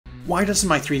Why doesn't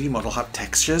my 3D model have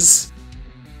textures?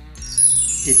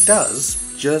 It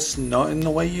does, just not in the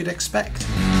way you'd expect.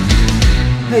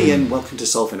 Hey, and welcome to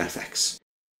Solving FX.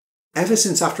 Ever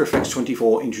since After Effects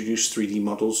 24 introduced 3D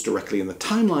models directly in the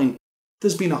timeline,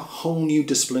 there's been a whole new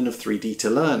discipline of 3D to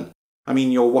learn. I mean,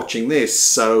 you're watching this,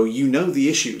 so you know the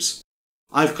issues.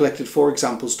 I've collected 4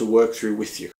 examples to work through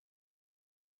with you.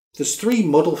 There's 3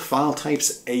 model file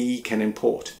types AE can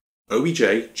import: OBJ,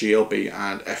 GLB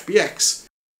and FBX.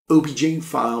 OBJ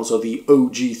files are the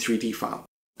OG 3D file.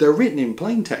 They're written in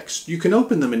plain text. You can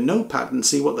open them in Notepad and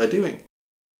see what they're doing.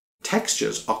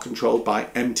 Textures are controlled by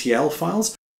MTL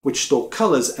files, which store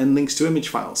colours and links to image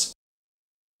files.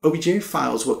 OBJ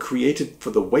files were created for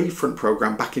the Wavefront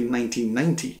program back in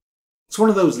 1990. It's one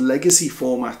of those legacy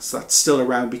formats that's still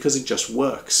around because it just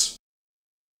works.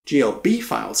 GLB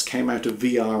files came out of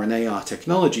VR and AR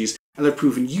technologies and have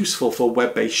proven useful for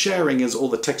web-based sharing as all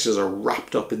the textures are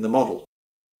wrapped up in the model,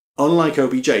 unlike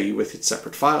OBJ with its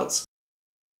separate files.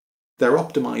 They're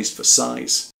optimized for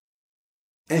size.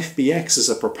 FBX is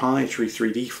a proprietary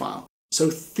 3D file, so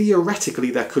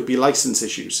theoretically there could be license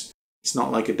issues. It's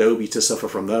not like Adobe to suffer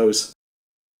from those.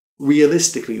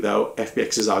 Realistically though,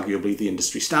 FBX is arguably the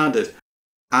industry standard,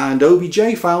 and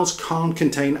OBJ files can't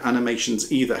contain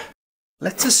animations either.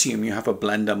 Let's assume you have a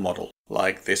Blender model,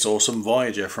 like this awesome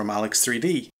Voyager from Alex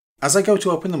 3D. As I go to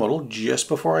open the model, just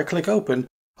before I click open,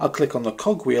 I'll click on the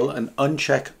cogwheel and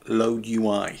uncheck Load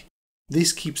UI.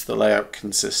 This keeps the layout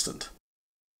consistent.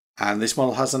 And this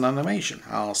model has an animation.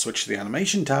 I'll switch to the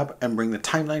animation tab and bring the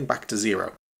timeline back to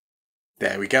 0.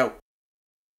 There we go.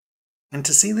 And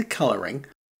to see the colouring,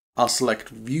 I'll select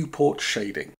Viewport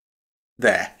Shading.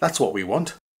 There, that's what we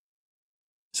want.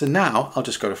 So now I'll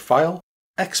just go to File,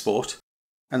 Export,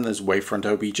 and there's Wavefront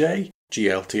OBJ,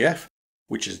 GLTF,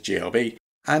 which is GLB,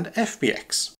 and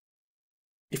FBX.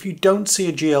 If you don't see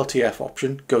a GLTF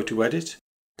option, go to Edit,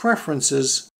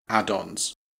 Preferences,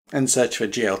 Add-ons, and search for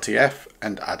GLTF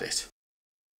and add it.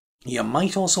 You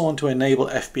might also want to enable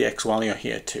FBX while you're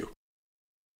here too.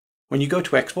 When you go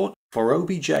to Export, for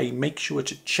OBJ, make sure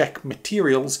to check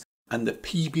Materials and the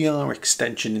PBR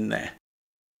extension in there.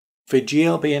 For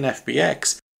GLB and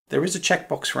FBX, there is a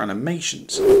checkbox for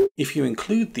animations. If you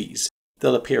include these,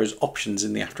 they'll appear as options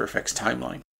in the After Effects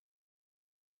timeline.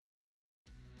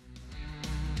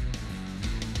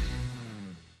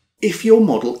 If your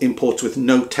model imports with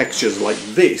no textures like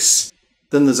this,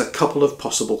 then there's a couple of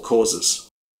possible causes.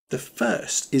 The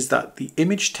first is that the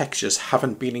image textures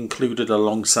haven't been included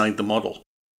alongside the model.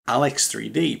 Alex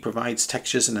 3D provides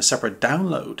textures in a separate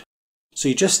download, so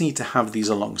you just need to have these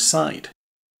alongside.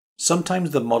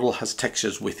 Sometimes the model has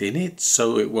textures within it,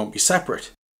 so it won't be separate.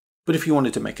 But if you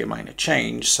wanted to make a minor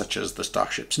change, such as the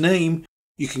starship's name,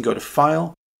 you can go to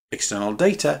File, External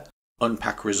Data,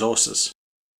 Unpack Resources.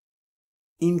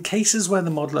 In cases where the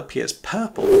model appears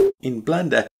purple in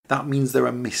Blender, that means there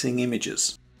are missing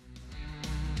images.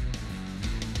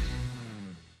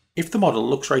 If the model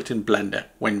looks right in Blender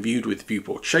when viewed with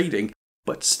viewport shading,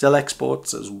 but still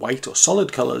exports as white or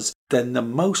solid colours, then the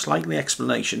most likely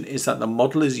explanation is that the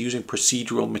model is using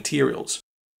procedural materials.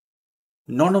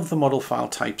 None of the model file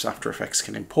types After Effects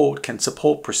can import can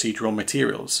support procedural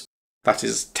materials, that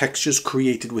is, textures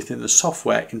created within the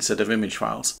software instead of image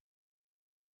files.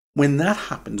 When that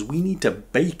happens, we need to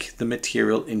bake the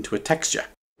material into a texture.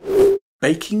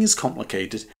 Baking is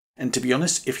complicated, and to be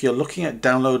honest, if you're looking at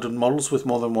downloaded models with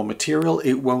more than one material,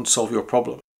 it won't solve your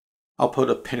problem. I'll put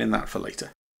a pin in that for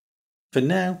later. For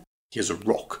now, here's a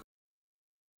rock.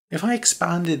 If I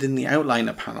expand it in the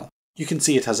outliner panel, you can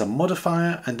see it has a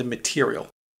modifier and a material.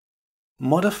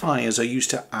 Modifiers are used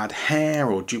to add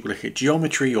hair or duplicate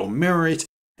geometry or mirror it,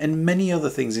 and many other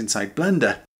things inside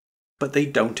Blender, but they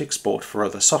don't export for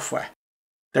other software.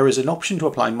 There is an option to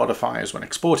apply modifiers when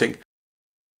exporting,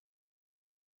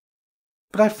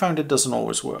 but I've found it doesn't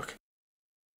always work.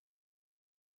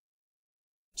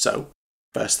 So,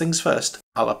 first things first,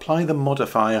 I'll apply the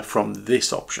modifier from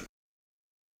this option.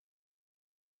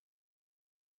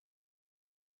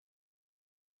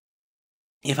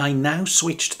 If I now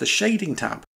switch to the Shading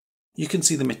tab, you can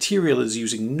see the material is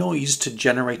using noise to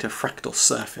generate a fractal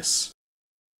surface.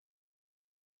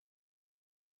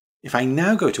 If I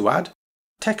now go to Add,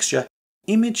 Texture,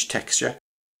 Image Texture,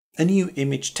 a new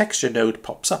Image Texture node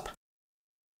pops up.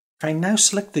 If I now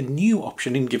select the New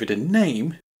option and give it a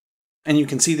name, and you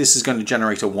can see this is going to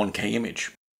generate a 1K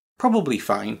image. Probably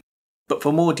fine, but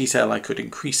for more detail I could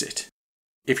increase it.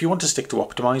 If you want to stick to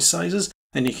optimized sizes,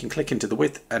 then you can click into the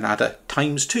width and add a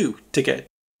 ×2 to get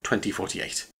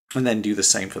 2048, and then do the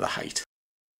same for the height.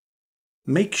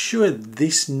 Make sure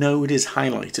this node is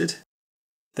highlighted,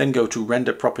 then go to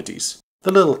Render Properties,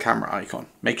 the little camera icon.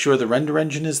 Make sure the render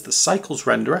engine is the Cycles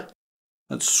renderer,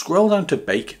 and scroll down to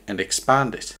Bake and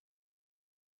expand it.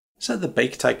 Set the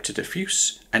bake type to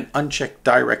diffuse and uncheck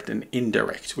direct and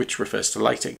indirect, which refers to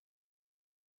lighting.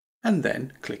 And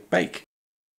then click Bake.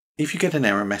 If you get an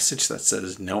error message that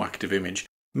says no active image,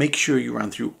 make sure you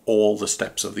run through all the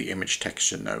steps of the image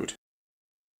texture node.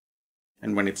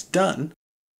 And when it's done,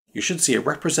 you should see a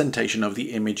representation of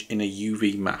the image in a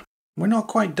UV map. We're not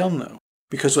quite done though,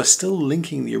 because we're still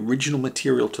linking the original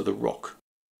material to the rock.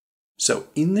 So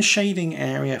in the shading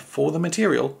area for the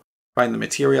material, find the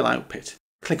material output.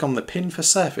 Click on the pin for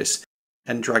surface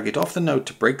and drag it off the node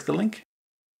to break the link.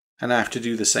 And I have to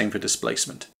do the same for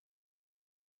displacement.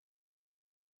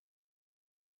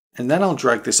 And then I'll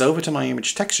drag this over to my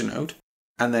image texture node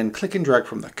and then click and drag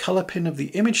from the color pin of the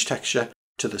image texture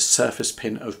to the surface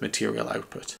pin of material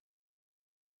output.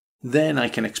 Then I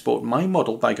can export my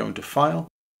model by going to File,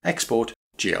 Export,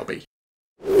 GLB.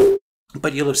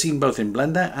 But you'll have seen both in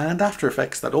Blender and After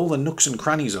Effects that all the nooks and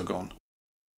crannies are gone.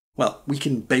 Well, we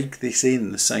can bake this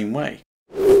in the same way.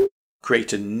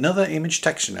 Create another image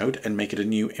texture node and make it a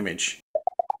new image.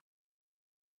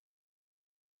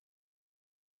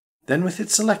 Then with it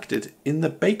selected, in the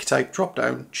Bake Type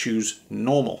dropdown, choose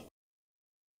Normal.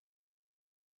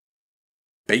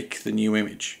 Bake the new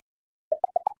image.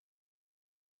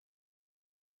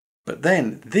 But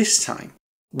then, this time,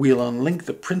 we'll unlink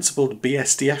the principled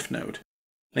BSDF node,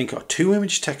 link our two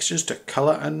image textures to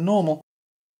Color and Normal,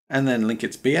 and then link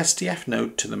its BSDF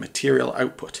node to the material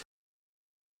output.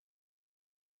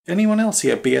 Anyone else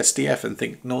hear BSDF and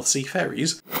think North Sea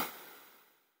ferries?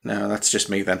 No, that's just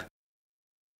me then.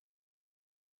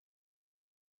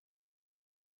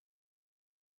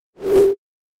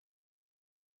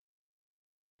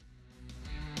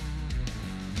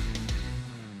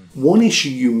 One issue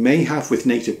you may have with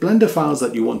native Blender files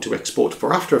that you want to export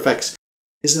for After Effects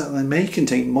is that they may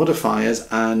contain modifiers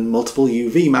and multiple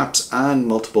UV maps and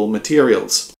multiple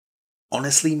materials.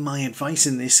 Honestly, my advice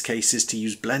in this case is to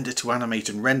use Blender to animate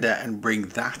and render and bring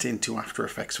that into After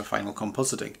Effects for final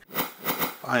compositing.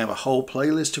 I have a whole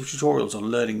playlist of tutorials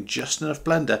on learning just enough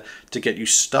Blender to get you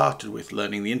started with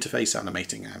learning the interface,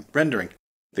 animating and rendering.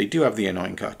 They do have the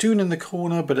annoying cartoon in the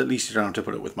corner, but at least you don't have to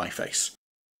put it with my face.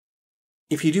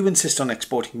 If you do insist on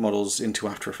exporting models into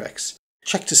After Effects,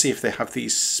 check to see if they have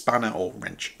these spanner or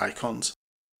wrench icons.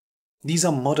 These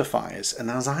are modifiers,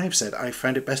 and as I've said, I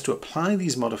found it best to apply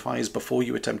these modifiers before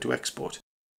you attempt to export.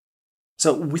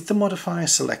 So with the modifier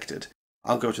selected,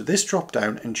 I'll go to this drop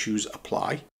down and choose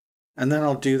Apply, and then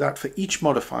I'll do that for each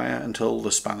modifier until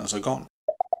the spanners are gone.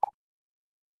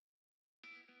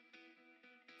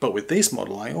 But with this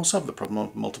model, I also have the problem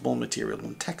of multiple material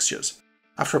and textures.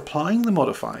 After applying the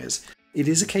modifiers, it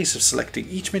is a case of selecting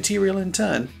each material in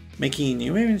turn, making a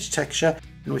new image texture,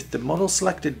 and with the model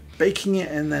selected, baking it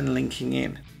and then linking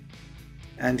in.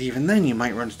 And even then you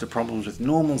might run into problems with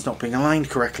normals not being aligned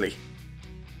correctly.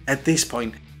 At this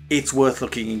point, it's worth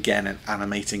looking again at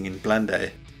animating in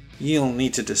Blender. You'll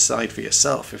need to decide for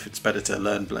yourself if it's better to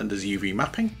learn Blender's UV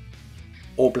mapping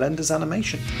or Blender's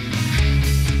animation.